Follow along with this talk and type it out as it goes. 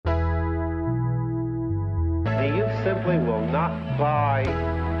simply will not buy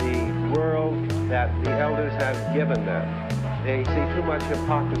the world that the elders have given them. They see too much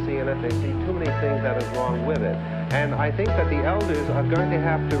hypocrisy in it. They see too many things that is wrong with it. And I think that the elders are going to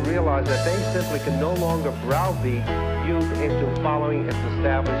have to realize that they simply can no longer browbeat youth into following its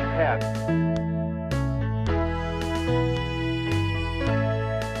established path.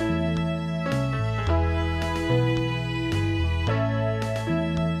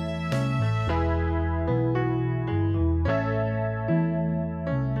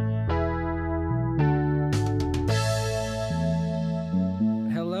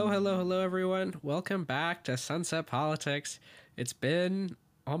 Welcome back to Sunset Politics. It's been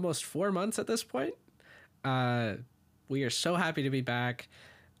almost 4 months at this point. We are so happy to be back.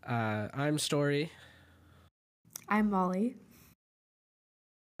 I'm Story. I'm Mollie.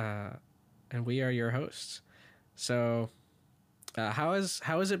 And we are your hosts. So, how has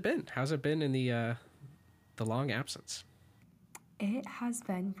it been? How's it been in the long absence? It has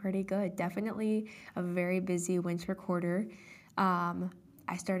been pretty good. Definitely a very busy winter quarter.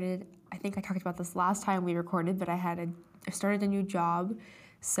 I think I talked about this last time we recorded, but I started a new job,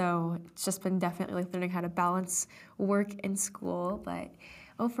 so it's just been definitely learning how to balance work and school, but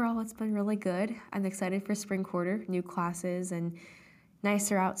overall it's been really good. I'm excited for spring quarter, new classes and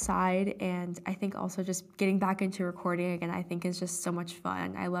nicer outside, and I think also just getting back into recording again I think is just so much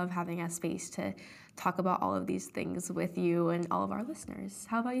fun. I love having a space to talk about all of these things with you and all of our listeners.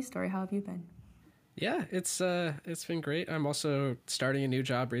 How about you, Story? How have you been? Yeah, it's been great. I'm also starting a new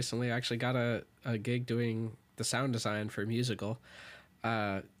job recently. I actually got a gig doing the sound design for a musical,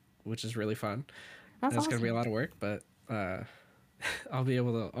 which is really fun. That's It's awesome. gonna be a lot of work, but I'll be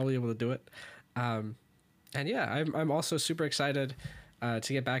able to do it. And yeah, I'm also super excited to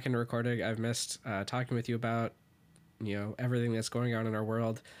get back into recording. I've missed talking with you about everything that's going on in our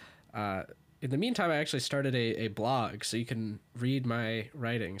world. In the meantime, I actually started a blog, so you can read my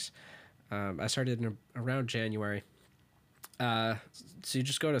writings. I started around January. So you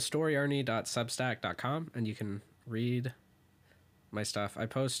just go to storyarnie.substack.com and you can read my stuff. I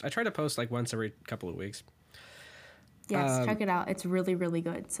try to post like once every couple of weeks. Yes, check it out. It's really, really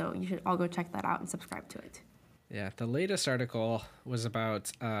good. So you should all go check that out and subscribe to it. Yeah, the latest article was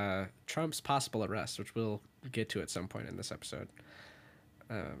about Trump's possible arrest, which we'll get to at some point in this episode.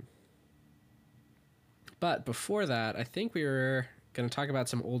 But before that, I think we were going to talk about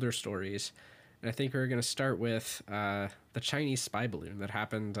some older stories, and I think we're going to start with the Chinese spy balloon that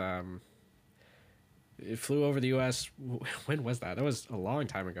happened. It flew over the U.S. When was that? That was a long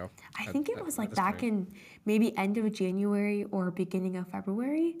time ago. I think it was like back in maybe end of January or beginning of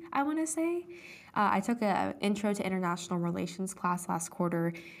February, I want to say. I took an intro to international relations class last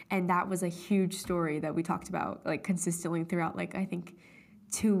quarter, and that was a huge story that we talked about like consistently throughout I think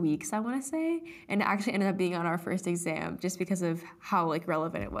 2 weeks, I want to say, and it actually ended up being on our first exam just because of how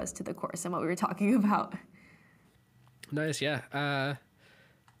relevant it was to the course and what we were talking about. Nice, yeah.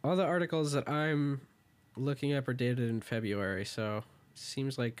 All the articles that I'm looking up are dated in February, so it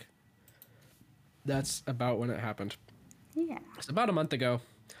seems like that's about when it happened. Yeah. It's about a month ago.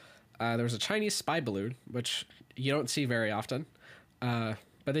 There was a Chinese spy balloon, which you don't see very often, but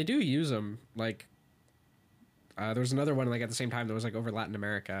they do use them there was another one at the same time that was over Latin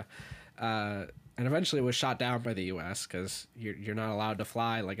America, and eventually it was shot down by the U.S. because you're not allowed to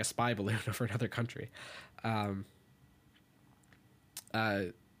fly a spy balloon over another country. And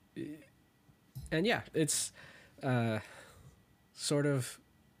yeah, it's sort of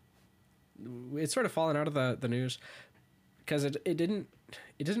fallen out of the news because it didn't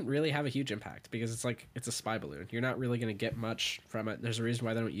really have a huge impact because it's a spy balloon. You're not really going to get much from it. There's a reason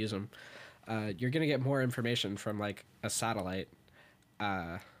why they don't use them. You're going to get more information from a satellite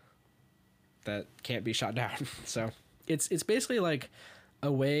that can't be shot down. So it's basically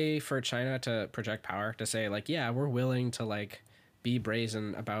a way for China to project power, to say yeah, we're willing to be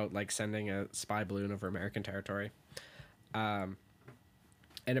brazen about sending a spy balloon over American territory. And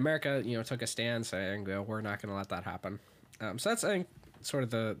America, took a stand saying, we're not going to let that happen. So that's, I think, sort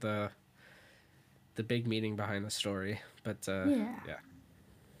of the big meaning behind the story. But yeah.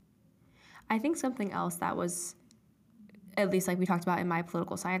 I think something else that was, at least we talked about in my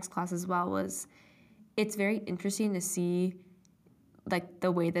political science class as well, was it's very interesting to see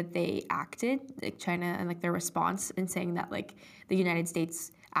the way that they acted, China, and their response in saying that the United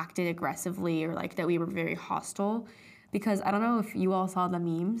States acted aggressively or that we were very hostile. Because I don't know if you all saw the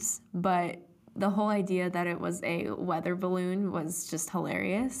memes, but the whole idea that it was a weather balloon was just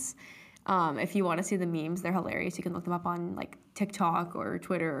hilarious. If you want to see the memes, they're hilarious. You can look them up on TikTok or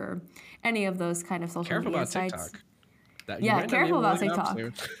Twitter or any of those kind of social media sites. TikTok. Yeah, careful about TikTok.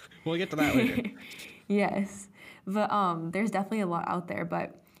 We'll get to that later. Yes. But there's definitely a lot out there.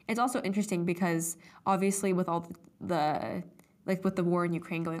 But it's also interesting because obviously with all the like with the war in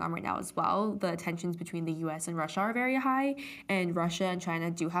Ukraine going on right now as well, the tensions between the U.S. and Russia are very high, and Russia and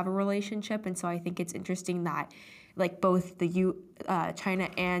China do have a relationship, and so I think it's interesting that like both China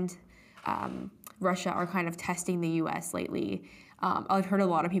and Russia are kind of testing the U.S. lately. I've heard a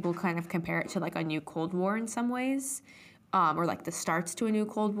lot of people kind of compare it to like a new Cold War in some ways, or like the starts to a new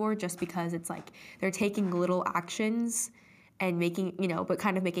Cold War, just because it's like they're taking little actions and making, but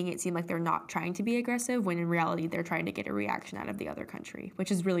kind of making it seem like they're not trying to be aggressive when in reality they're trying to get a reaction out of the other country, which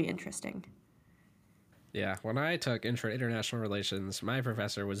is really interesting. Yeah, when I took international relations, my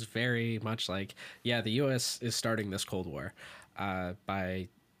professor was very much like, yeah, the U.S. is starting this Cold War by,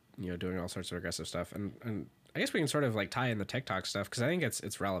 doing all sorts of aggressive stuff. And I guess we can sort of like tie in the TikTok stuff because I think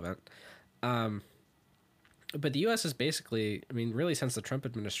it's relevant. But the U.S. is basically, I mean, really since the Trump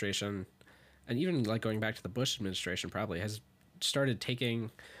administration, and even like going back to the Bush administration probably, has started taking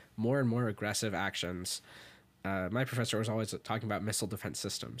more and more aggressive actions. My professor was always talking about missile defense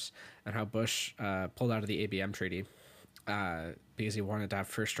systems and how Bush pulled out of the ABM treaty because he wanted to have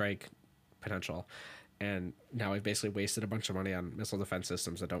first strike potential. And now we've basically wasted a bunch of money on missile defense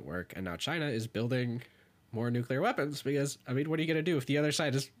systems that don't work. And now China is building more nuclear weapons because, I mean, what are you going to do if the other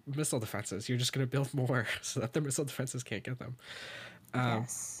side is missile defenses? You're just going to build more so that the missile defenses can't get them.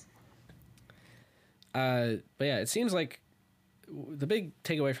 Yes. But yeah, it seems like the big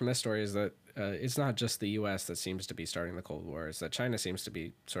takeaway from this story is that it's not just the U.S. that seems to be starting the Cold War. It's that China seems to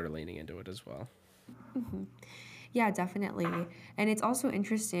be sort of leaning into it as well. Mm-hmm. Yeah, definitely. And it's also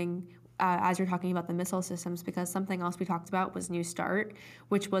interesting as you're talking about the missile systems, because something else we talked about was New START,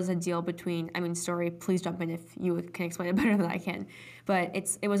 which was a deal between, Story, please jump in if you can explain it better than I can. But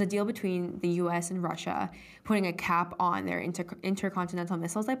it was a deal between the U.S. and Russia, putting a cap on their intercontinental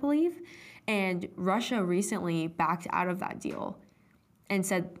missiles, I believe. And Russia recently backed out of that deal and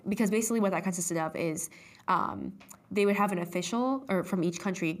said, because basically what that consisted of is they would have an official or from each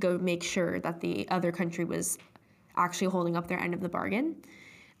country go make sure that the other country was actually holding up their end of the bargain.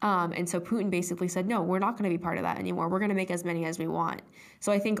 And so Putin basically said, no, we're not going to be part of that anymore. We're going to make as many as we want.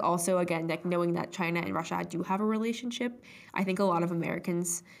 So I think also, again, like knowing that China and Russia do have a relationship, I think a lot of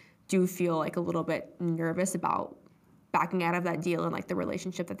Americans do feel like a little bit nervous about backing out of that deal and like the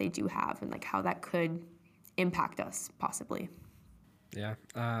relationship that they do have and like how that could impact us possibly. Yeah.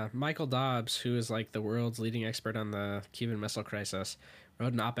 Michael Dobbs, who is like the world's leading expert on the Cuban Missile Crisis,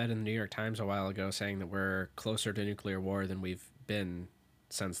 wrote an op-ed in the New York Times a while ago saying that we're closer to nuclear war than we've been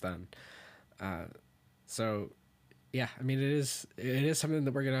since then. So yeah, I mean, it is something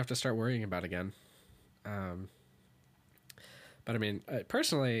that we're going to have to start worrying about again. But I mean,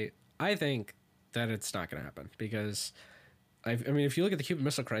 personally, I think that it's not going to happen because if you look at the Cuban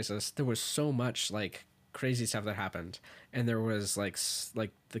Missile Crisis, there was so much like crazy stuff that happened, and there was like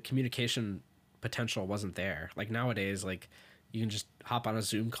the communication potential wasn't there. Like nowadays, like you can just hop on a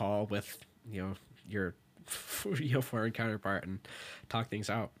Zoom call with your foreign counterpart and talk things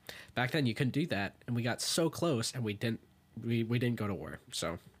out. Back then you couldn't do that, and we got so close and we didn't go to war.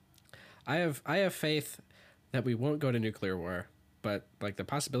 So I have faith that we won't go to nuclear war, but like the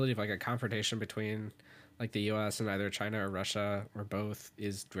possibility of like a confrontation between like the US and either China or Russia or both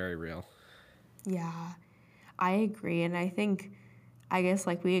is very real. Yeah, I agree. And I guess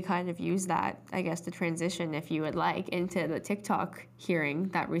like we could kind of use that, I guess, to transition, if you would like, into the TikTok hearing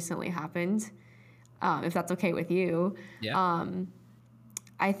that recently happened, if that's okay with you. Yeah.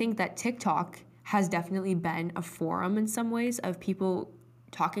 I think that TikTok has definitely been a forum in some ways of people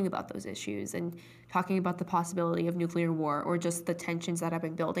talking about those issues and talking about the possibility of nuclear war or just the tensions that have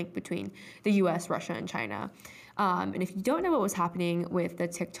been building between the U.S., Russia, and China. And if you don't know what was happening with the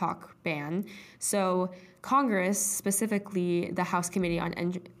TikTok ban, so Congress, specifically the House Committee on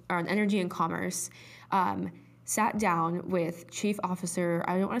Energy and Commerce, sat down with Chief Officer,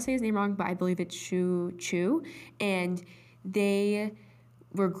 I don't want to say his name wrong, but I believe it's Chu, and they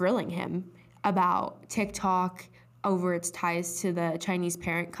were grilling him about TikTok over its ties to the Chinese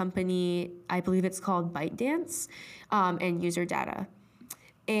parent company, I believe it's called ByteDance, and user data.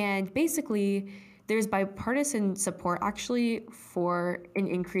 And basically, there's bipartisan support actually for an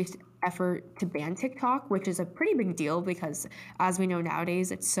increased effort to ban TikTok, which is a pretty big deal because, as we know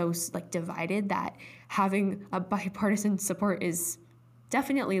nowadays, it's so like divided that having a bipartisan support is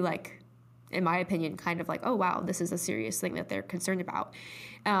definitely like, in my opinion, kind of like, oh wow, this is a serious thing that they're concerned about.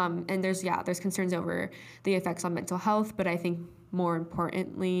 And there's concerns over the effects on mental health, but I think more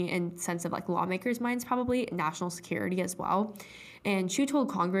importantly, in sense of like lawmakers' minds, probably national security as well. And Chu told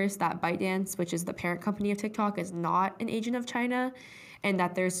Congress that ByteDance, which is the parent company of TikTok, is not an agent of China, and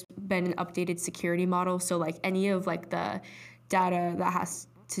that there's been an updated security model. So like any of like the data that has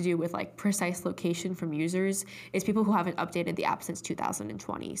to do with like precise location from users is people who haven't updated the app since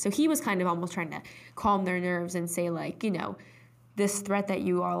 2020. So he was kind of almost trying to calm their nerves and say like, this threat that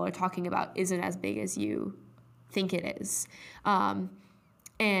you all are talking about isn't as big as you think it is.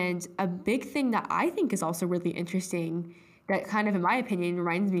 And a big thing that I think is also really interesting that kind of, in my opinion,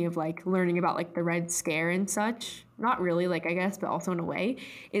 reminds me of like learning about like the Red Scare and such. Not really, like I guess, but also in a way,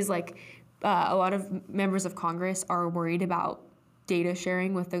 is like a lot of members of Congress are worried about data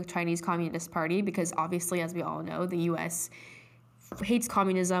sharing with the Chinese Communist Party because obviously, as we all know, the U.S. hates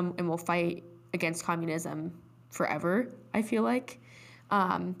communism and will fight against communism forever, I feel like.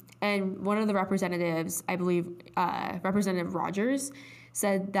 And one of the representatives, I believe Representative Rogers,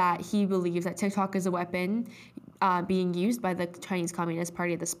 said that he believes that TikTok is a weapon being used by the Chinese Communist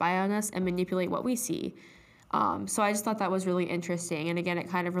Party to spy on us and manipulate what we see. So I just thought that was really interesting. And again, it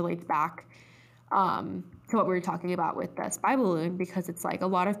kind of relates back to what we were talking about with the spy balloon, because it's like a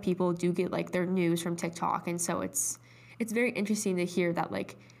lot of people do get like their news from TikTok. And so it's very interesting to hear that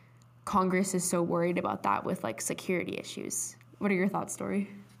like Congress is so worried about that with like security issues. What are your thoughts, Story?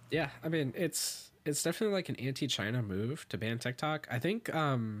 Yeah, I mean, it's definitely like an anti-China move to ban TikTok. I think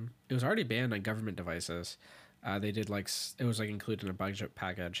it was already banned on government devices. They did like, it was like included in a budget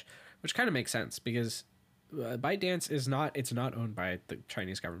package, which kind of makes sense because ByteDance it's not owned by the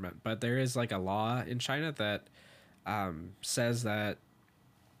Chinese government, but there is like a law in China that says that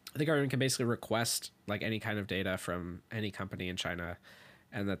the government can basically request like any kind of data from any company in China,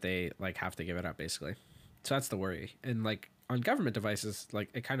 and that they like have to give it up basically. So that's the worry. And like on government devices, like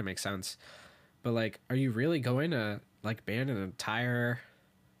it kind of makes sense, but like, are you really going to like ban an entire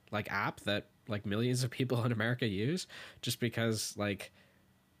like app that like millions of people in America use just because like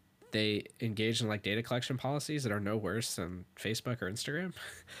they engage in like data collection policies that are no worse than Facebook or Instagram?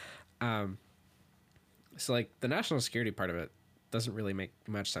 So like the national security part of it doesn't really make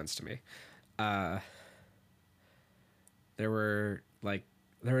much sense to me. There was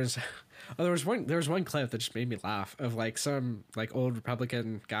one clip that just made me laugh of like some like old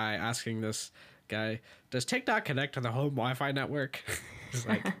Republican guy asking this guy, does TikTok connect to the home Wi-Fi network? He's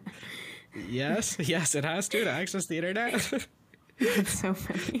like, yes, it has to access the internet. It's so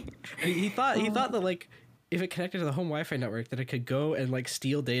funny. And he thought that like if it connected to the home Wi-Fi network that it could go and like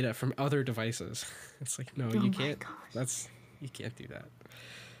steal data from other devices. It's like, no, you can't. You can't do that.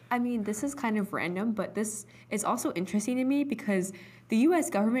 I mean, this is kind of random, but this is also interesting to me because the U.S.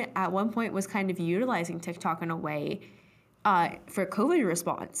 government at one point was kind of utilizing TikTok in a way for COVID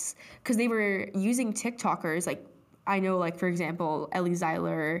response, because they were using TikTokers. Like, I know, like, for example, Ellie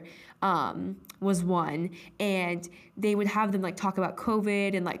Zeiler was one, and they would have them, like, talk about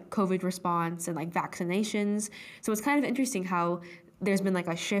COVID and, like, COVID response and, like, vaccinations. So it's kind of interesting how there's been like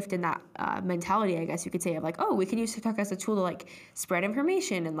a shift in that mentality, I guess you could say, of like, oh, we can use TikTok as a tool to like spread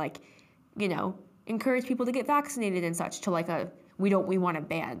information and like, encourage people to get vaccinated and such, to like we want to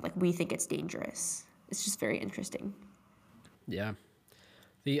ban, like we think it's dangerous. It's just very interesting. Yeah.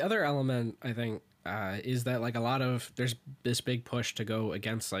 The other element I think is that like there's this big push to go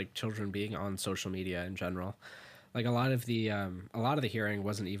against like children being on social media in general. Like a lot of the hearing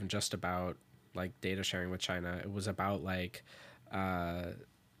wasn't even just about like data sharing with China. It was about like are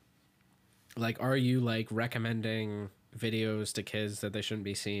you like recommending videos to kids that they shouldn't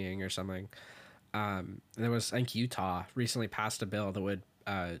be seeing or something? There was, I think Utah recently passed a bill that would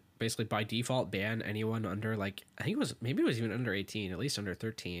basically by default ban anyone under like, I think it was even under 18, at least under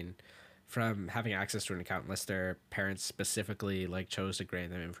 13, from having access to an account unless their parents specifically like chose to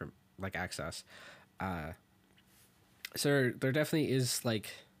grant them like access. So there definitely is like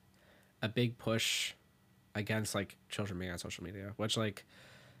a big push against like children being on social media, which like,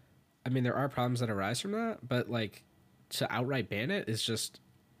 I mean, there are problems that arise from that, but like to outright ban it is just,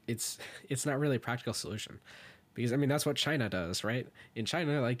 it's not really a practical solution, because I mean, that's what China does, right? In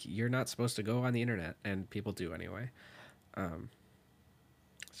China, like you're not supposed to go on the internet, and people do anyway. So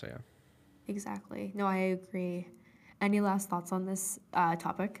yeah. Exactly. No, I agree. Any last thoughts on this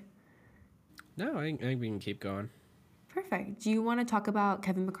topic? No, I think we can keep going. Perfect. Do you want to talk about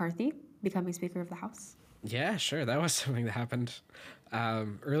Kevin McCarthy becoming Speaker of the House? Yeah, sure. That was something that happened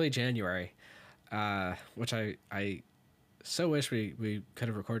early January, which I so wish we could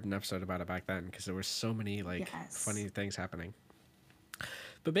have recorded an episode about it back then, because there were so many like funny things happening.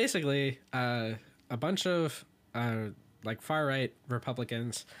 But basically, a bunch of like far right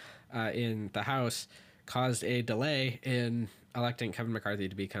Republicans in the House caused a delay in electing Kevin McCarthy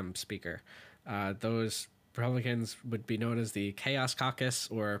to become Speaker. Those Republicans would be known as the Chaos Caucus,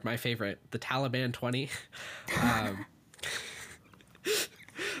 or my favorite, the Taliban 20.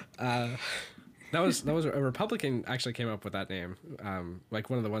 That was a Republican actually came up with that name. Like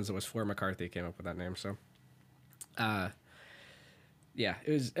one of the ones that was for McCarthy came up with that name. So, yeah,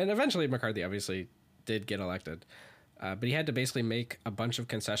 it was, and eventually McCarthy obviously did get elected, but he had to basically make a bunch of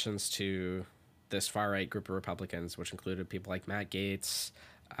concessions to this far right group of Republicans, which included people like Matt Gaetz,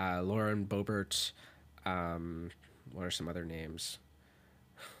 Lauren Boebert. What are some other names?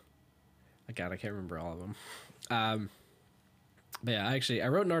 God, I can't remember all of them. But yeah, I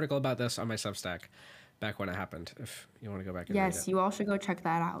wrote an article about this on my Substack back when it happened. If you want to go back and read it. Yes, you all should go check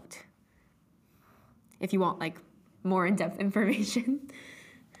that out. If you want like more in-depth information.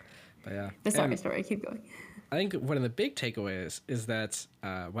 But yeah. But sorry, keep going. I think one of the big takeaways is that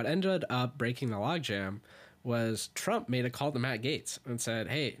what ended up breaking the logjam was Trump made a call to Matt Gaetz and said,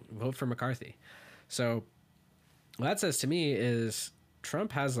 hey, vote for McCarthy. So what that says to me is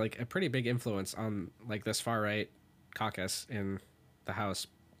Trump has like a pretty big influence on like this far right caucus in the House,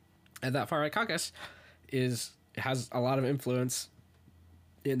 and that far right caucus has a lot of influence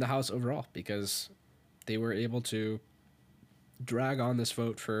in the House overall because they were able to drag on this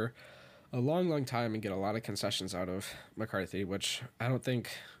vote for a long time and get a lot of concessions out of McCarthy, which I don't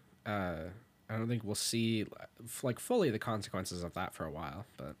think we'll see like fully the consequences of that for a while.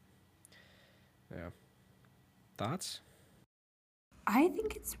 But yeah, thoughts? I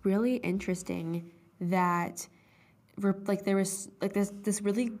think it's really interesting that like there was like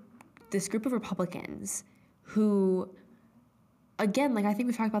this group of Republicans who, again, like I think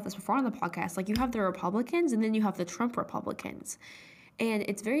we've talked about this before on the podcast, like you have the Republicans and then you have the Trump Republicans. And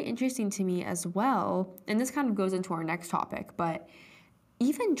it's very interesting to me as well, and this kind of goes into our next topic, but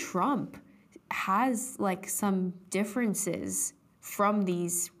even Trump has like some differences from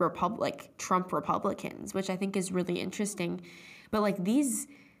these Trump Republicans, which I think is really interesting. But like these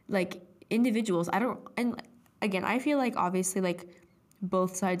like individuals, and again, I feel like obviously like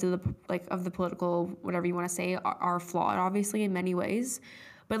both sides of the political, whatever you want to say, are flawed obviously in many ways.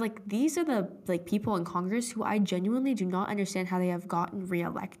 But like these are the like people in Congress who I genuinely do not understand how they have gotten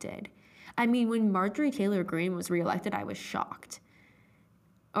reelected. I mean, when Marjorie Taylor Greene was reelected, I was shocked.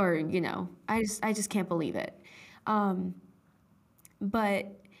 Or, I just can't believe it. But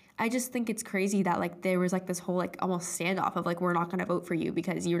I just think it's crazy that like there was like this whole like almost standoff of like we're not going to vote for you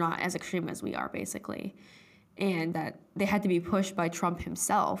because you're not as extreme as we are basically. And that they had to be pushed by Trump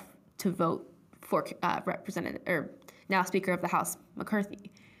himself to vote for Representative or now Speaker of the House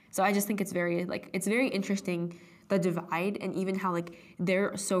McCarthy. So I just think it's very interesting, the divide, and even how like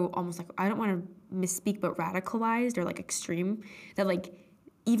they're so almost like, I don't want to misspeak, but radicalized or like extreme, that like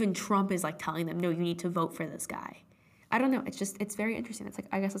even Trump is like telling them, no, you need to vote for this guy. I don't know. It's very interesting. It's like,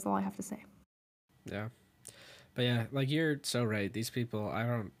 I guess that's all I have to say. Yeah. But yeah, like you're so right. These people, I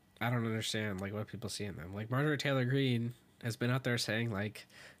don't understand like what people see in them. Like Marjorie Taylor Greene has been out there saying like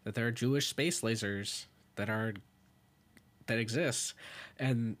that there are Jewish space lasers that exist,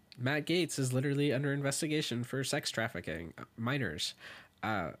 and Matt Gaetz is literally under investigation for sex trafficking minors.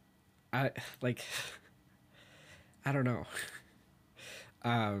 I don't know.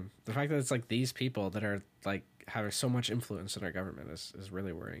 The fact that it's like these people that are like having so much influence in our government is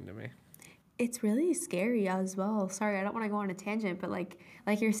really worrying to me. It's really scary as well. Sorry, I don't want to go on a tangent, but like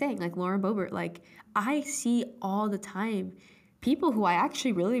you're saying, like Lauren Boebert, like I see all the time people who I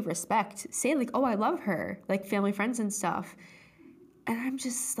actually really respect say like, oh, I love her, like family, friends and stuff. And I'm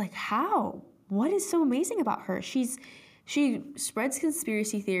just like, how? What is so amazing about her? She spreads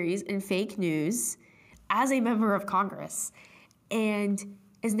conspiracy theories and fake news as a member of Congress and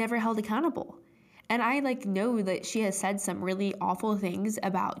is never held accountable. And I like know that she has said some really awful things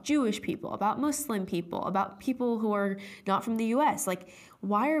about Jewish people, about Muslim people, about people who are not from the US. Like,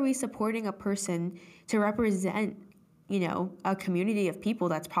 why are we supporting a person to represent, a community of people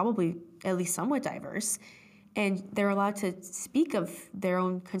that's probably at least somewhat diverse, and they're allowed to speak of their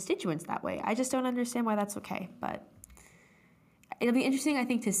own constituents that way? I just don't understand why that's okay. But it'll be interesting, I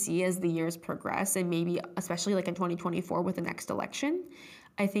think, to see as the years progress, and maybe especially like in 2024 with the next election.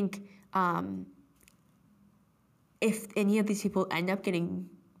 I think if any of these people end up getting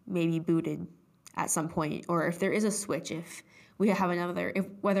maybe booted at some point, or if there is a switch, if we have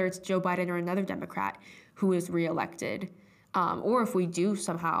whether it's Joe Biden or another Democrat who is reelected, or if we do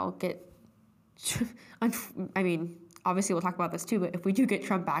somehow get, I mean, obviously we'll talk about this too, but if we do get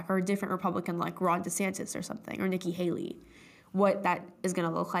Trump back or a different Republican like Ron DeSantis or something, or Nikki Haley, what that is going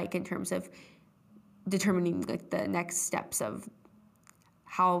to look like in terms of determining like the next steps of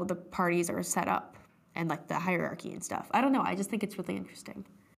how the parties are set up and like the hierarchy and stuff. I don't know. I just think it's really interesting.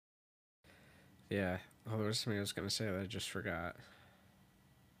 Yeah. Oh, there was something I was going to say that I just forgot.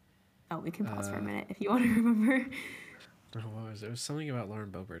 Oh, we can pause for a minute if you want to remember. what was it? It was something about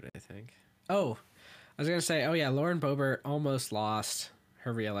Lauren Boebert, I think. Oh, I was gonna say, oh yeah, Lauren Boebert almost lost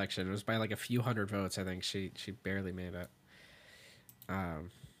her re-election. It was by like a few hundred votes. I think she barely made it.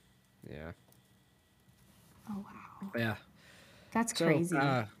 Yeah. Oh wow, Yeah. that's So, crazy.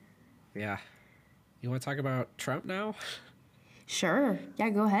 yeah. You want to talk about Trump now? Sure, yeah,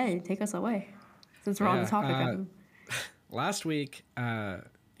 go ahead, take us away, since we're on the Yeah. topic of him. Last week,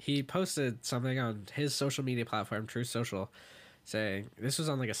 he posted something on his social media platform, Truth Social, saying this was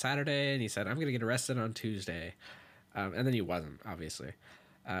on like a Saturday, and he said, "I'm gonna get arrested on Tuesday," and then he wasn't, obviously.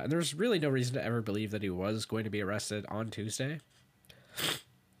 And there's really no reason to ever believe that he was going to be arrested on Tuesday.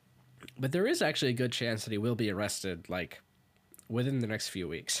 But there is actually a good chance that he will be arrested, like, within the next few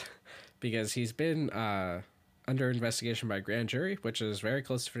weeks, because he's been under investigation by a grand jury, which is very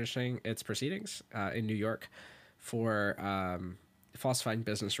close to finishing its proceedings in New York for falsifying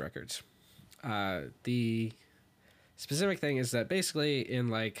business records. The specific thing is that basically in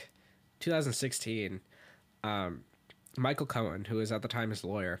like 2016, Michael Cohen, who was at the time his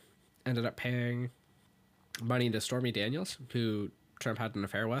lawyer, ended up paying money to Stormy Daniels, who Trump had an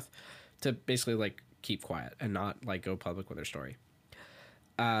affair with, to basically like keep quiet and not like go public with their story.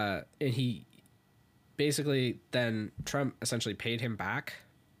 And he basically then Trump essentially paid him back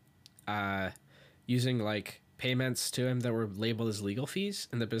using like payments to him that were labeled as legal fees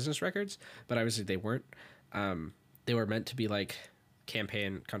in the business records, but obviously they weren't. They were meant to be like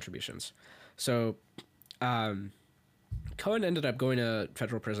campaign contributions. So Cohen ended up going to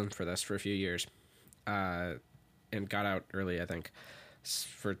federal prison for this for a few years and got out early, I think,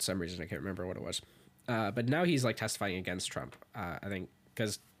 for some reason. I can't remember what it was. But now he's like testifying against Trump, I think,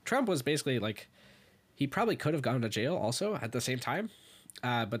 because Trump was basically like, he probably could have gone to jail also at the same time,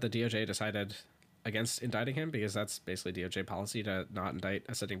 but the DOJ decided against indicting him because that's basically DOJ policy to not indict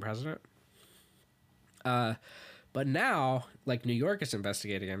a sitting president. But now, like, New York is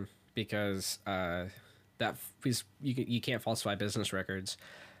investigating him because you can't falsify business records,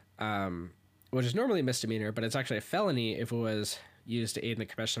 which is normally a misdemeanor, but it's actually a felony if it was used to aid in the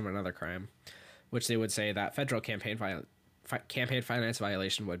commission of another crime, which they would say that federal campaign finance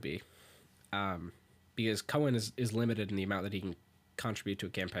violation would be, because Cohen is limited in the amount that he can contribute to a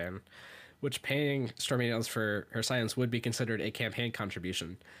campaign, which paying Stormy Daniels for her silence would be considered a campaign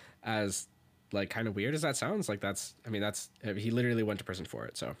contribution. As like kind of weird as that sounds, like that's he literally went to prison for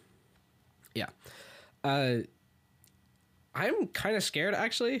it. So yeah, I'm kind of scared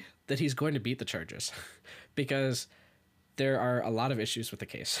actually that he's going to beat the charges because there are a lot of issues with the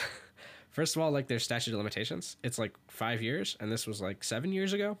case. First of all, like there's statute of limitations. It's like 5 years, and this was like 7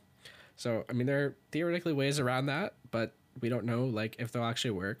 years ago. So I mean, there are theoretically ways around that, but we don't know like if they'll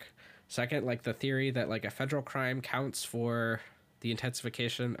actually work. Second, like the theory that like a federal crime counts for the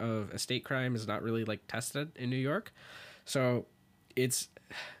intensification of a state crime is not really like tested in New York. So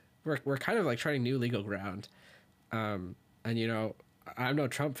we're kind of like trying new legal ground. And you know, I'm no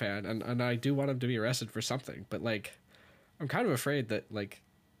Trump fan, and I do want him to be arrested for something, but like I'm kind of afraid that like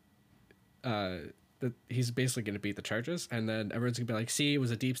that he's basically going to beat the charges, and then everyone's gonna be like, see, it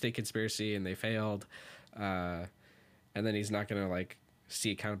was a deep state conspiracy and they failed, and then he's not gonna like see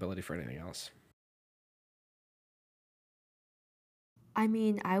accountability for anything else. I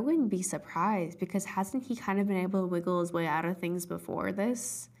mean, I wouldn't be surprised because hasn't he kind of been able to wiggle his way out of things before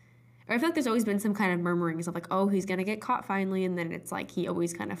this? Or I feel like there's always been some kind of murmurings of like, oh, he's gonna get caught finally, and then it's like he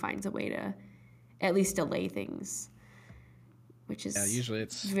always kind of finds a way to at least delay things, which is Usually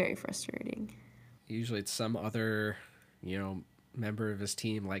it's very frustrating. Usually it's some other, you know, member of his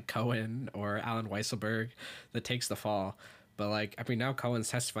team like Cohen or Alan Weisselberg that takes the fall. But like, I mean, now Cohen's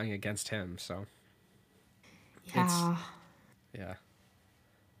testifying against him, so Yeah. yeah.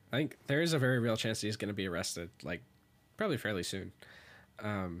 I think there is a very real chance he's going to be arrested, like probably fairly soon.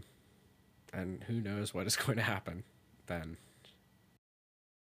 And who knows what is going to happen then.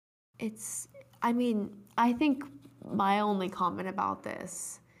 I mean, I think my only comment about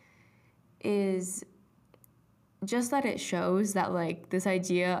this is just that it shows that like this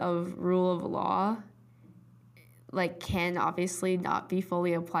idea of rule of law like can obviously not be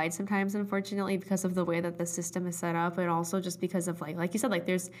fully applied sometimes, unfortunately, because of the way that the system is set up, and also just because of like you said, like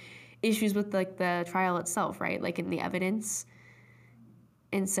there's issues with like the trial itself, right? Like in the evidence.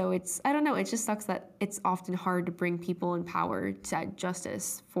 And so I don't know, it just sucks that it's often hard to bring people in power to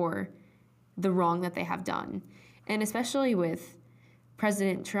justice for the wrong that they have done. And especially with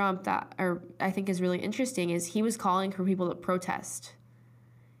President Trump, I think is really interesting is he was calling for people to protest.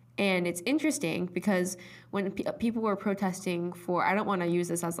 And it's interesting because when people were protesting for, I don't want to use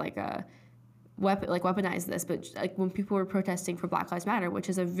this as like a weaponize this, but like when people were protesting for Black Lives Matter, which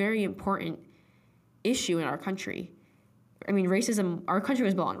is a very important issue in our country, I mean, racism, our country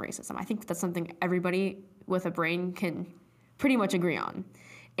was built on racism. I think that's something everybody with a brain can pretty much agree on.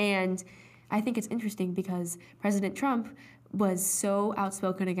 And I think it's interesting because President Trump was so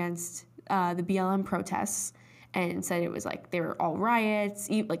outspoken against the BLM protests and said it was like they were all riots,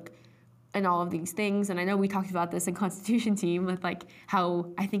 like, and all of these things. And I know we talked about this in Constitution Team with like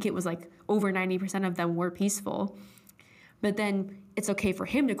how I think it was like over 90% of them were peaceful. But then it's okay for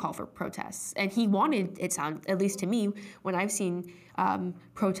him to call for protests. And he wanted, it sounds, at least to me, when I've seen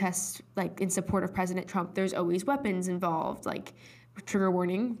protests like in support of President Trump, there's always weapons involved, like trigger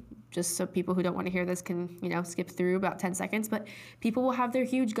warning, just so people who don't want to hear this can, skip through about 10 seconds. But people will have their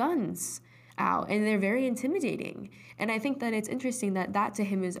huge guns out and they're very intimidating. And I think that it's interesting that to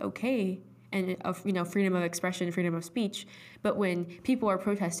him is okay and, freedom of expression, freedom of speech. But when people are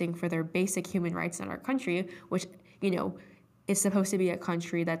protesting for their basic human rights in our country, which, is supposed to be a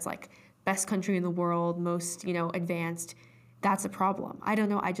country that's like best country in the world, most, advanced, that's a problem. I don't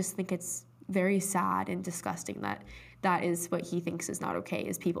know. I just think it's very sad and disgusting that is what he thinks is not okay,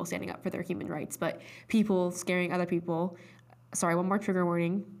 is people standing up for their human rights. But people scaring other people, sorry, one more trigger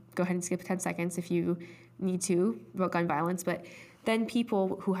warning. Go ahead and skip 10 seconds if you need to about gun violence. But then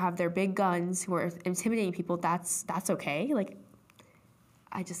people who have their big guns, who are intimidating people, that's okay. Like,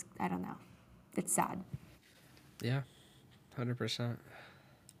 I don't know. It's sad. Yeah, 100%.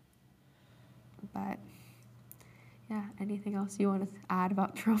 But yeah, anything else you want to add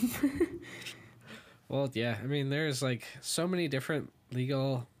about Trump? Well, yeah, I mean, there's like so many different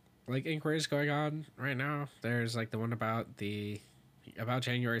legal like inquiries going on right now. There's like the one about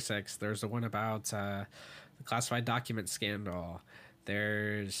January 6th. There's the one about the classified document scandal.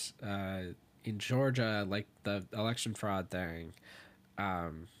 There's in Georgia, like the election fraud thing.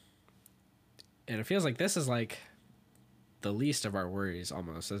 And it feels like this is like the least of our worries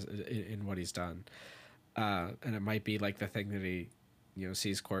almost in what he's done. And it might be like the thing that he,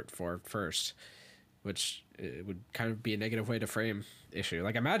 sees court for first, which it would kind of be a negative way to frame issue.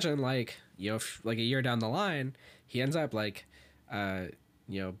 Like imagine like, if, like a year down the line, he ends up like,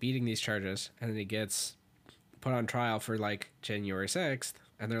 beating these charges and then he gets put on trial for like January 6th.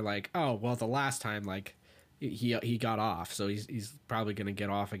 And they're like, oh, well, the last time, like he got off. So he's probably going to get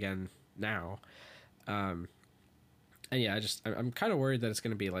off again now. And yeah, I'm kind of worried that it's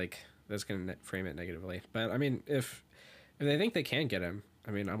going to be like, that's going to frame it negatively. But I mean, if they think they can get him,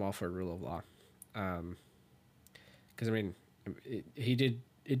 I mean, I'm all for rule of law. Cause I mean, he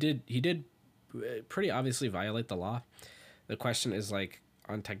did pretty obviously violate the law. The question is like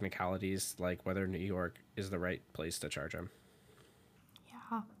on technicalities, like whether New York is the right place to charge him.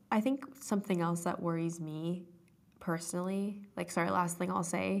 Yeah. I think something else that worries me personally, last thing I'll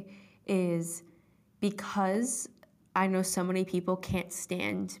say is because I know so many people can't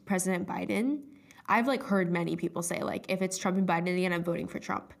stand President Biden. I've heard many people say if it's Trump and Biden again, I'm voting for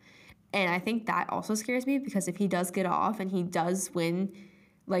Trump. And I think that also scares me because if he does get off and he does win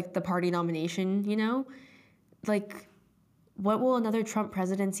the party nomination, what will another Trump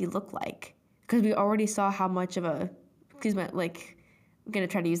presidency look like? Because we already saw how much of a, I'm going to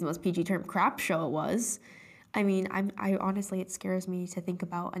try to use the most PG term, crap show it was. I mean, I honestly, it scares me to think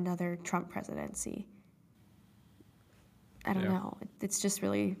about another Trump presidency. I don't know. It's just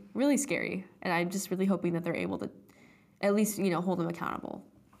really, really scary. And I'm just really hoping that they're able to at least, hold them accountable.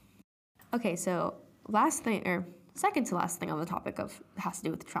 Okay, so second to last thing on the topic of has to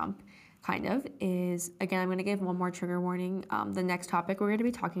do with Trump, kind of, is, again, I'm going to give one more trigger warning. The next topic we're going to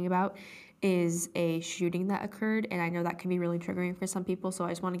be talking about is a shooting that occurred, and I know that can be really triggering for some people, so I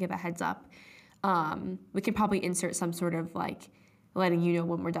just want to give a heads up. We can probably insert some sort of, letting you know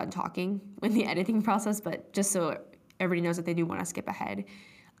when we're done talking in the editing process, but just so everybody knows that they do want to skip ahead.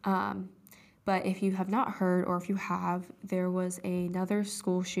 But if you have not heard, or if you have, there was another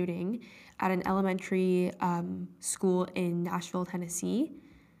school shooting at an elementary school in Nashville, Tennessee.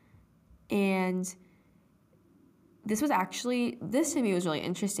 And this to me was really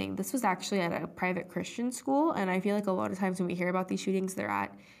interesting. This was actually at a private Christian school. And I feel like a lot of times when we hear about these shootings, they're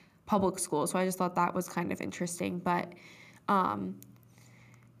at public schools. So I just thought that was kind of interesting. But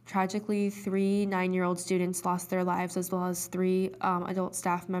tragically, 3 9-year-old students lost their lives, as well as 3 adult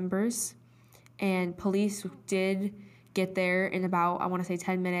staff members. And police did get there in about, I want to say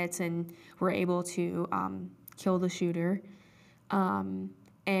 10 minutes, and were able to kill the shooter.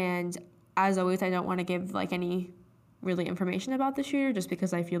 And as always, I don't want to give any really information about the shooter, just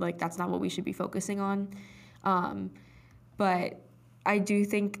because I feel like that's not what we should be focusing on. But I do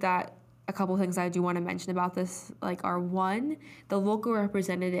think that a couple things I do want to mention about this are, one, the local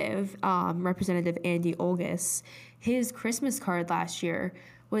representative, Representative Andy Olgus, his Christmas card last year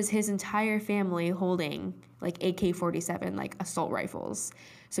was his entire family holding like AK-47, like assault rifles.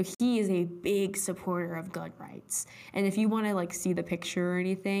 So he is a big supporter of gun rights. And if you want to like see the picture or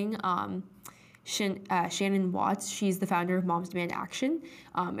anything, Shannon Watts, she's the founder of Moms Demand Action.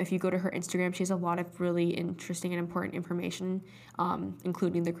 If you go to her Instagram, she has a lot of really interesting and important information,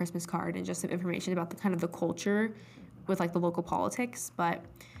 including the Christmas card and just some information about the kind of the culture with like the local politics. But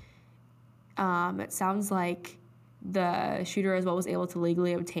it sounds like the shooter as well was able to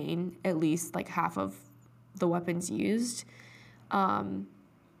legally obtain at least like half of the weapons used. And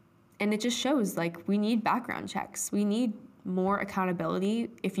it just shows like we need background checks. We need more accountability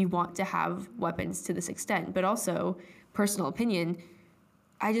if you want to have weapons to this extent. But also, personal opinion,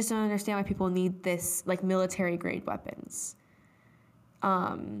 I just don't understand why people need this like military grade weapons.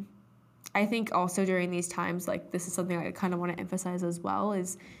 I think also during these times, like this is something I kind of want to emphasize as well,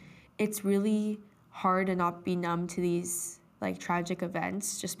 is it's really hard to not be numb to these like tragic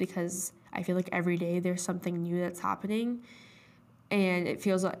events, just because I feel like every day there's something new that's happening. And it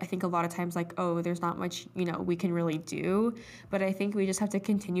feels, I think, a lot of times like, oh, there's not much, we can really do. But I think we just have to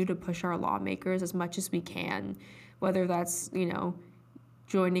continue to push our lawmakers as much as we can, whether that's,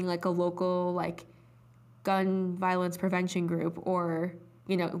 joining like a local like gun violence prevention group, or,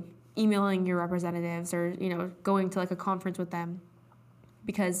 emailing your representatives, or, going to like a conference with them.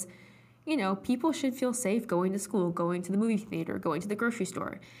 Because, people should feel safe going to school, going to the movie theater, going to the grocery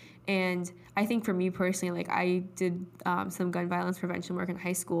store. And I think for me personally, like I did some gun violence prevention work in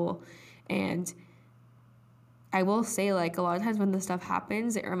high school, and I will say like a lot of times when this stuff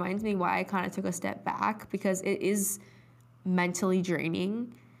happens, it reminds me why I kind of took a step back, because it is mentally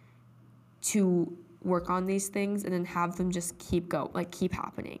draining to work on these things and then have them just keep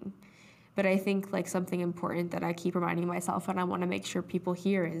happening. But I think like something important that I keep reminding myself and I want to make sure people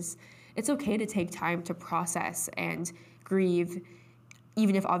hear is it's okay to take time to process and grieve,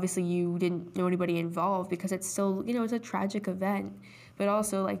 even if obviously you didn't know anybody involved, because it's still, it's a tragic event. But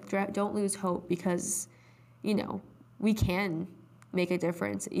also, like, don't lose hope, because, we can make a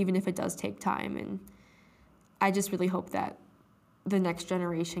difference, even if it does take time. And I just really hope that the next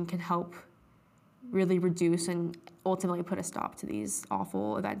generation can help really reduce and ultimately put a stop to these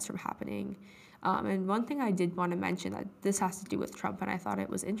awful events from happening. And one thing I did want to mention that this has to do with Trump, and I thought it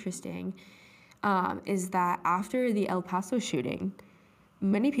was interesting, is that after the El Paso shooting,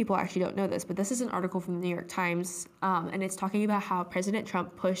 many people actually don't know this, but this is an article from the New York Times, and it's talking about how President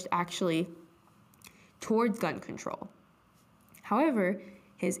Trump pushed actually towards gun control. However,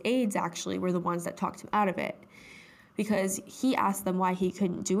 his aides actually were the ones that talked him out of it, because he asked them why he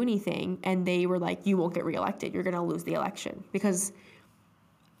couldn't do anything, and they were like, you won't get reelected, you're going to lose the election. Because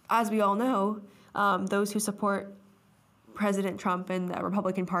as we all know, those who support President Trump and the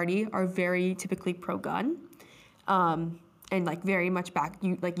Republican Party are very typically pro-gun. And like very much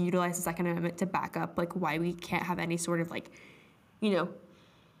utilize the Second Amendment to back up like why we can't have any sort of like,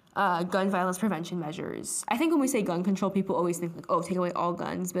 gun violence prevention measures. I think when we say gun control, people always think like, oh, take away all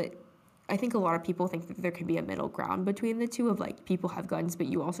guns. But I think a lot of people think that there can be a middle ground between the two, of like people have guns, but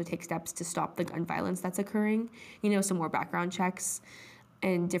you also take steps to stop the gun violence that's occurring. Some more background checks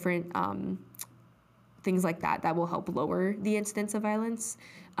and different things like that will help lower the incidence of violence.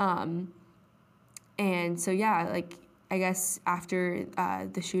 And so, yeah, like, I guess after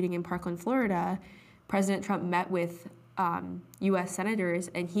the shooting in Parkland, Florida, President Trump met with U.S. senators,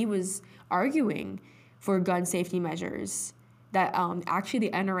 and he was arguing for gun safety measures that actually the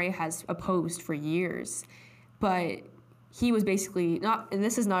NRA has opposed for years. But he was basically not, and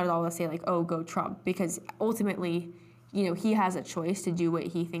this is not at all to say like, oh, go Trump, because ultimately, he has a choice to do what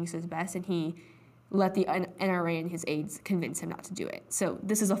he thinks is best, and he let the NRA and his aides convince him not to do it. So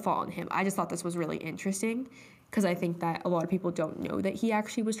this is a fault in him. I just thought this was really interesting, because I think that a lot of people don't know that he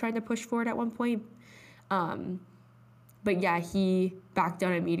actually was trying to push for it at one point. But yeah, he backed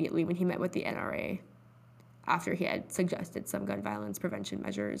down immediately when he met with the NRA after he had suggested some gun violence prevention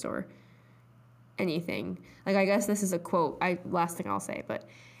measures or anything. Like, I guess this is a quote, last thing I'll say, but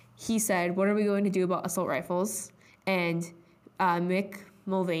he said, "What are we going to do about assault rifles?" And Mick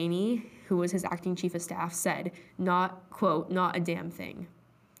Mulvaney, who was his acting chief of staff, said, not, quote, "not a damn thing."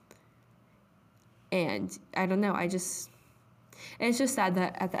 And I don't know, it's just sad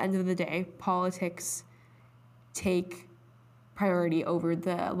that at the end of the day, politics take priority over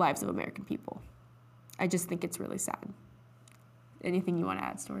the lives of American people. I just think it's really sad. Anything you want to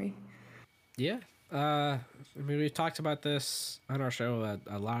add, Story? Yeah. I mean, we've talked about this on our show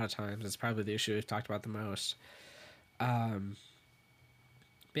a lot of times. It's probably the issue we've talked about the most.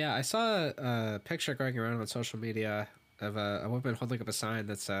 Yeah, I saw a picture going around on social media of a woman holding up a sign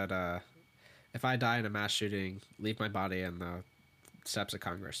that said, if I die in a mass shooting, leave my body in the steps of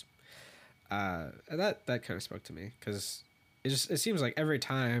Congress. And that kind of spoke to me because it seems like every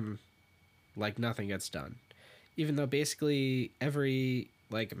time, like nothing gets done, even though basically every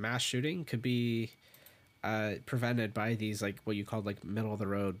like mass shooting could be prevented by these like what you call like middle of the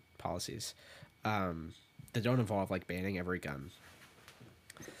road policies that don't involve like banning every gun.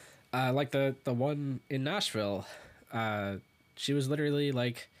 Like the one in Nashville, she was literally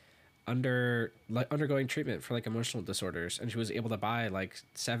like undergoing treatment for like emotional disorders, and she was able to buy like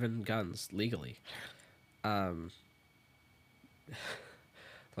 7 guns legally.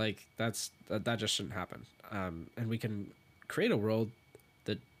 Like that just shouldn't happen. And we can create a world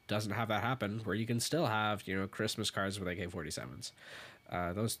that doesn't have that happen, where you can still have Christmas cards with AK-47s.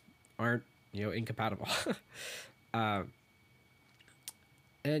 Those aren't incompatible. And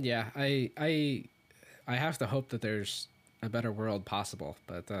yeah, I have to hope that there's a better world possible,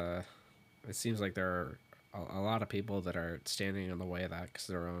 but it seems like there are a lot of people that are standing in the way of that because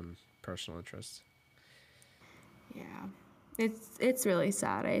of their own personal interests. Yeah. It's really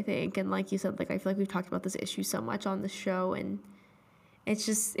sad, I think. And like you said, like I feel like we've talked about this issue so much on the show, and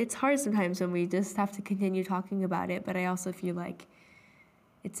it's hard sometimes when we just have to continue talking about it, but I also feel like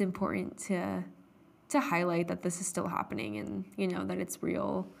it's important to highlight that this is still happening and that it's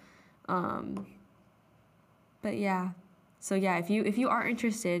real. But yeah. So yeah, if you are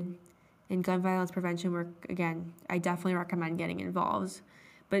interested in gun violence prevention work, again, I definitely recommend getting involved.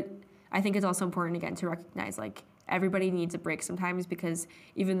 But I think it's also important, again, to recognize like everybody needs a break sometimes, because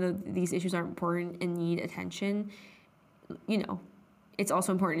even though these issues are important and need attention, it's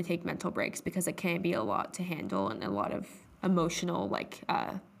also important to take mental breaks, because it can be a lot to handle and a lot of emotional, like,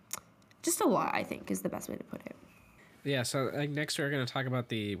 just a lot, I think, is the best way to put it. Yeah, so next we're going to talk about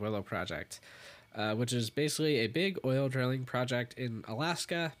the Willow Project, which is basically a big oil drilling project in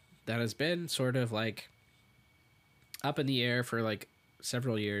Alaska that has been sort of like up in the air for like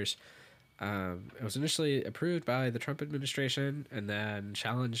several years. It was initially approved by the Trump administration and then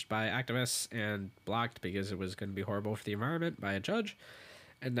challenged by activists and blocked because it was going to be horrible for the environment by a judge.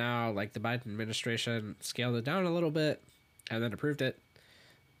 And now, like, the Biden administration scaled it down a little bit and then approved it.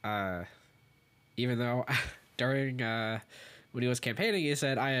 Even though during when he was campaigning, he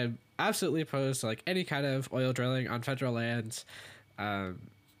said, "I am absolutely opposed to like any kind of oil drilling on federal lands."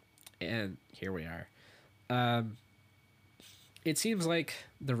 And here we are. It seems like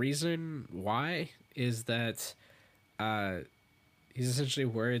the reason why is that he's essentially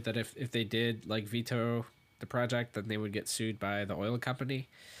worried that if they did like veto the project, then they would get sued by the oil company,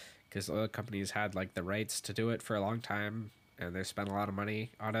 because oil companies had like the rights to do it for a long time and they spent a lot of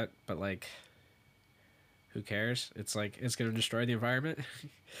money on it, but like, who cares? It's like, it's going to destroy the environment.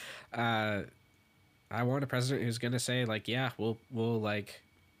 I want a president who's going to say like, yeah, we'll like,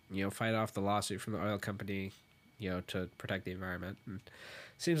 fight off the lawsuit from the oil company, to protect the environment. And it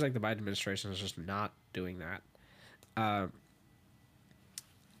seems like the Biden administration is just not doing that.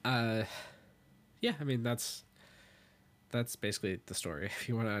 Yeah, I mean, that's basically the story. If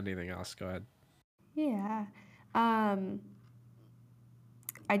you want to add anything else, go ahead. Yeah.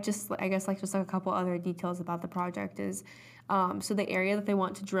 I guess just like a couple other details about the project is, so the area that they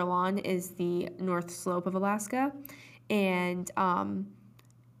want to drill on is the North Slope of Alaska, and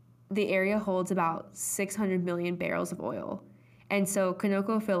the area holds about 600 million barrels of oil. And so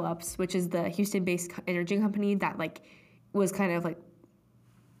ConocoPhillips, which is the Houston-based energy company that like was kind of like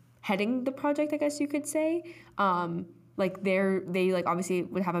heading the project, I guess you could say, like they like obviously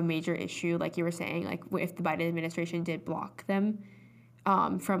would have a major issue, like you were saying, like if the Biden administration did block them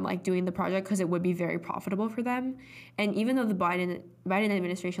from like doing the project, because it would be very profitable for them. And even though the Biden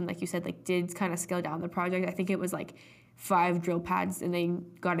administration, like you said, like did kind of scale down the project, I think it was like 5 drill pads and they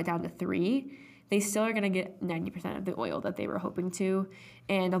got it down to 3, they still are going to get 90% of the oil that they were hoping to.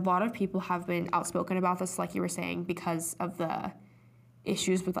 And a lot of people have been outspoken about this, like you were saying, because of the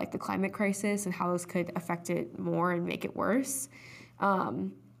issues with like the climate crisis and how this could affect it more and make it worse.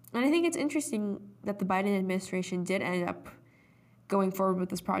 And I think it's interesting that the Biden administration did end up going forward with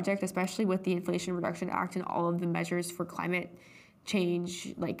this project, especially with the Inflation Reduction Act and all of the measures for climate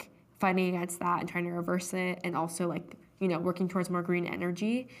change, like fighting against that and trying to reverse it, and also like, working towards more green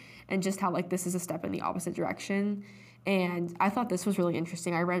energy, and just how like this is a step in the opposite direction. And I thought this was really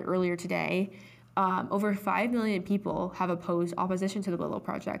interesting. I read earlier today, over 5 million people have opposed opposition to the Willow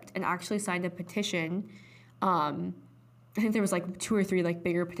Project and actually signed a petition. I think there was like 2 or 3 like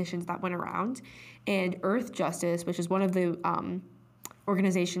bigger petitions that went around, and Earth Justice, which is one of the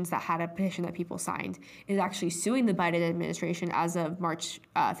organizations that had a petition that people signed, is actually suing the Biden administration as of March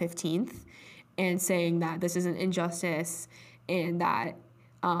 15th, and saying that this is an injustice and that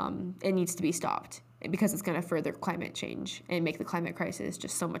it needs to be stopped. because it's going to further climate change and make the climate crisis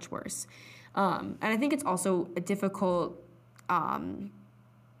just so much worse. And I think it's also a difficult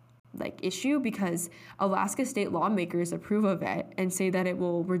issue because Alaska state lawmakers approve of it and say that it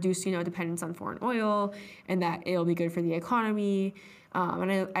will reduce, dependence on foreign oil and that it'll be good for the economy.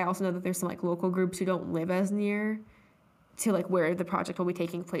 And I also know that there's some local groups who don't live as near to where the project will be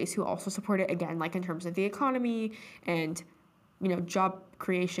taking place who also support it, again, in terms of the economy and, job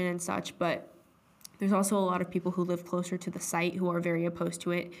creation and such. But there's also a lot of people who live closer to the site who are very opposed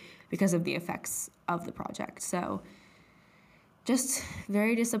to it because of the effects of the project. So just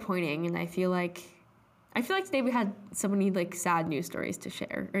very disappointing. And I feel like today we had so many sad news stories to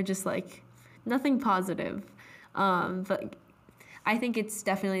share, or just nothing positive. But I think it's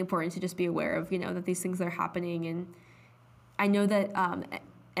definitely important to just be aware of, that these things are happening. And I know that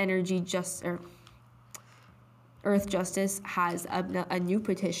Earth Justice has a new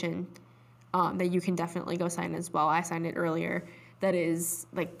petition that you can definitely go sign as well. I signed it earlier. That is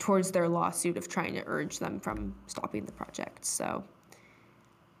towards their lawsuit of trying to urge them from stopping the project. So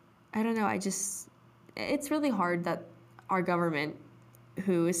I don't know. It's really hard that our government,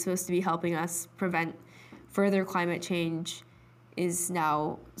 who is supposed to be helping us prevent further climate change, is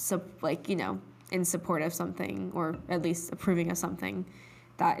now in support of something, or at least approving of something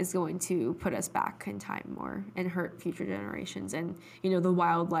that is going to put us back in time more and hurt future generations and, the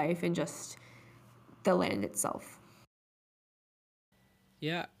wildlife and just the land itself.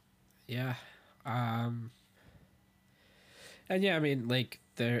 Yeah. And yeah, I mean,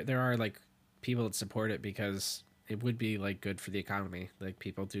 there are people that support it because it would be good for the economy.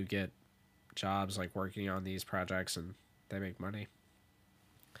 People do get jobs working on these projects and they make money.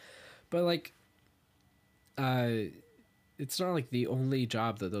 But it's not the only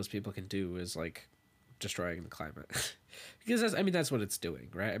job that those people can do is destroying the climate. Because that's what it's doing,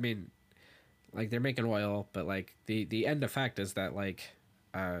 right? I mean, they're making oil, but the end effect is that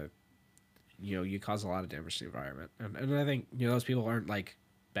you cause a lot of damage to the environment. And I think, those people aren't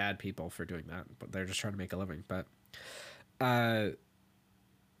bad people for doing that, but they're just trying to make a living. But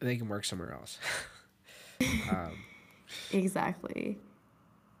they can work somewhere else. Exactly.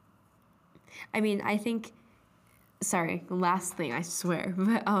 I mean, I think, sorry, last thing, I swear,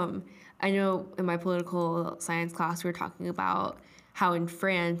 but I know in my political science class we were talking about how in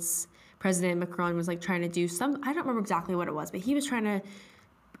France President Macron was trying to do I don't remember exactly what it was, but he was trying to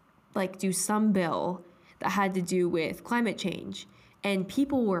do some bill that had to do with climate change, and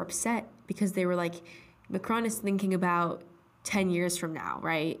people were upset because they were Macron is thinking about 10 years from now,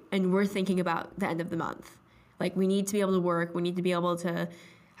 right? And we're thinking about the end of the month. We need to be able to work, we need to be able to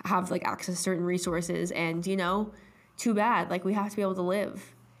have access to certain resources, and too bad, we have to be able to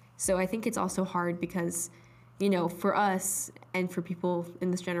live. So I think it's also hard because for us and for people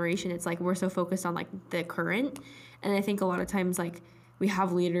in this generation, it's we're so focused on the current. And I think a lot of times we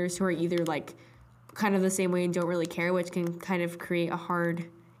have leaders who are either kind of the same way and don't really care, which can kind of create a hard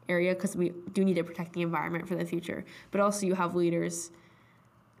area because we do need to protect the environment for the future. But also you have leaders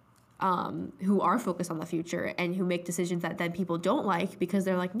who are focused on the future and who make decisions that then people don't like because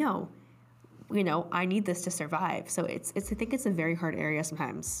they're no, I need this to survive. So I think it's a very hard area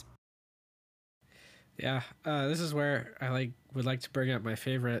sometimes. Yeah, this is where I would like to bring up my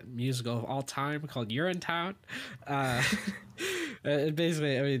favorite musical of all time called Urinetown.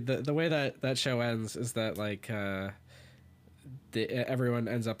 Basically, I mean, the way that show ends is that everyone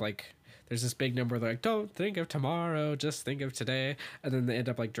ends up there's this big number don't think of tomorrow, just think of today, and then they end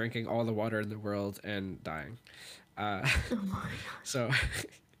up drinking all the water in the world and dying. Oh my gosh. So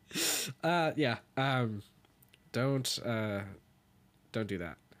yeah, don't do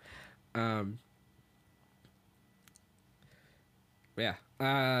that.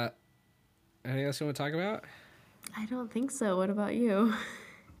 Yeah. Anything else you want to talk about? I don't think so. What about you?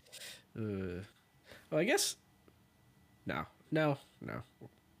 Well, I guess no.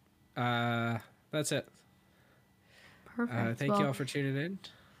 That's it. Perfect. Thank you all for tuning in.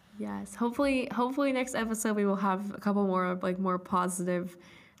 Yes. Hopefully next episode we will have a couple more more positive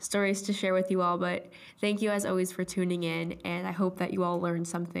stories to share with you all. But thank you as always for tuning in, and I hope that you all learned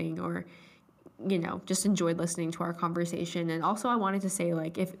something or just enjoyed listening to our conversation. And also I wanted to say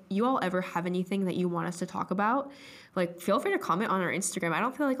if you all ever have anything that you want us to talk about, feel free to comment on our Instagram. I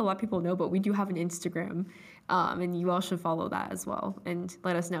don't feel a lot of people know, but we do have an Instagram, and you all should follow that as well and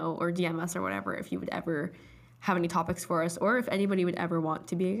let us know, or DM us or whatever, if you would ever have any topics for us, or if anybody would ever want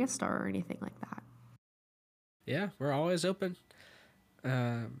to be a guest star or anything like that. Yeah, we're always open.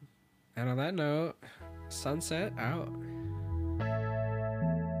 And on that note, sunset out.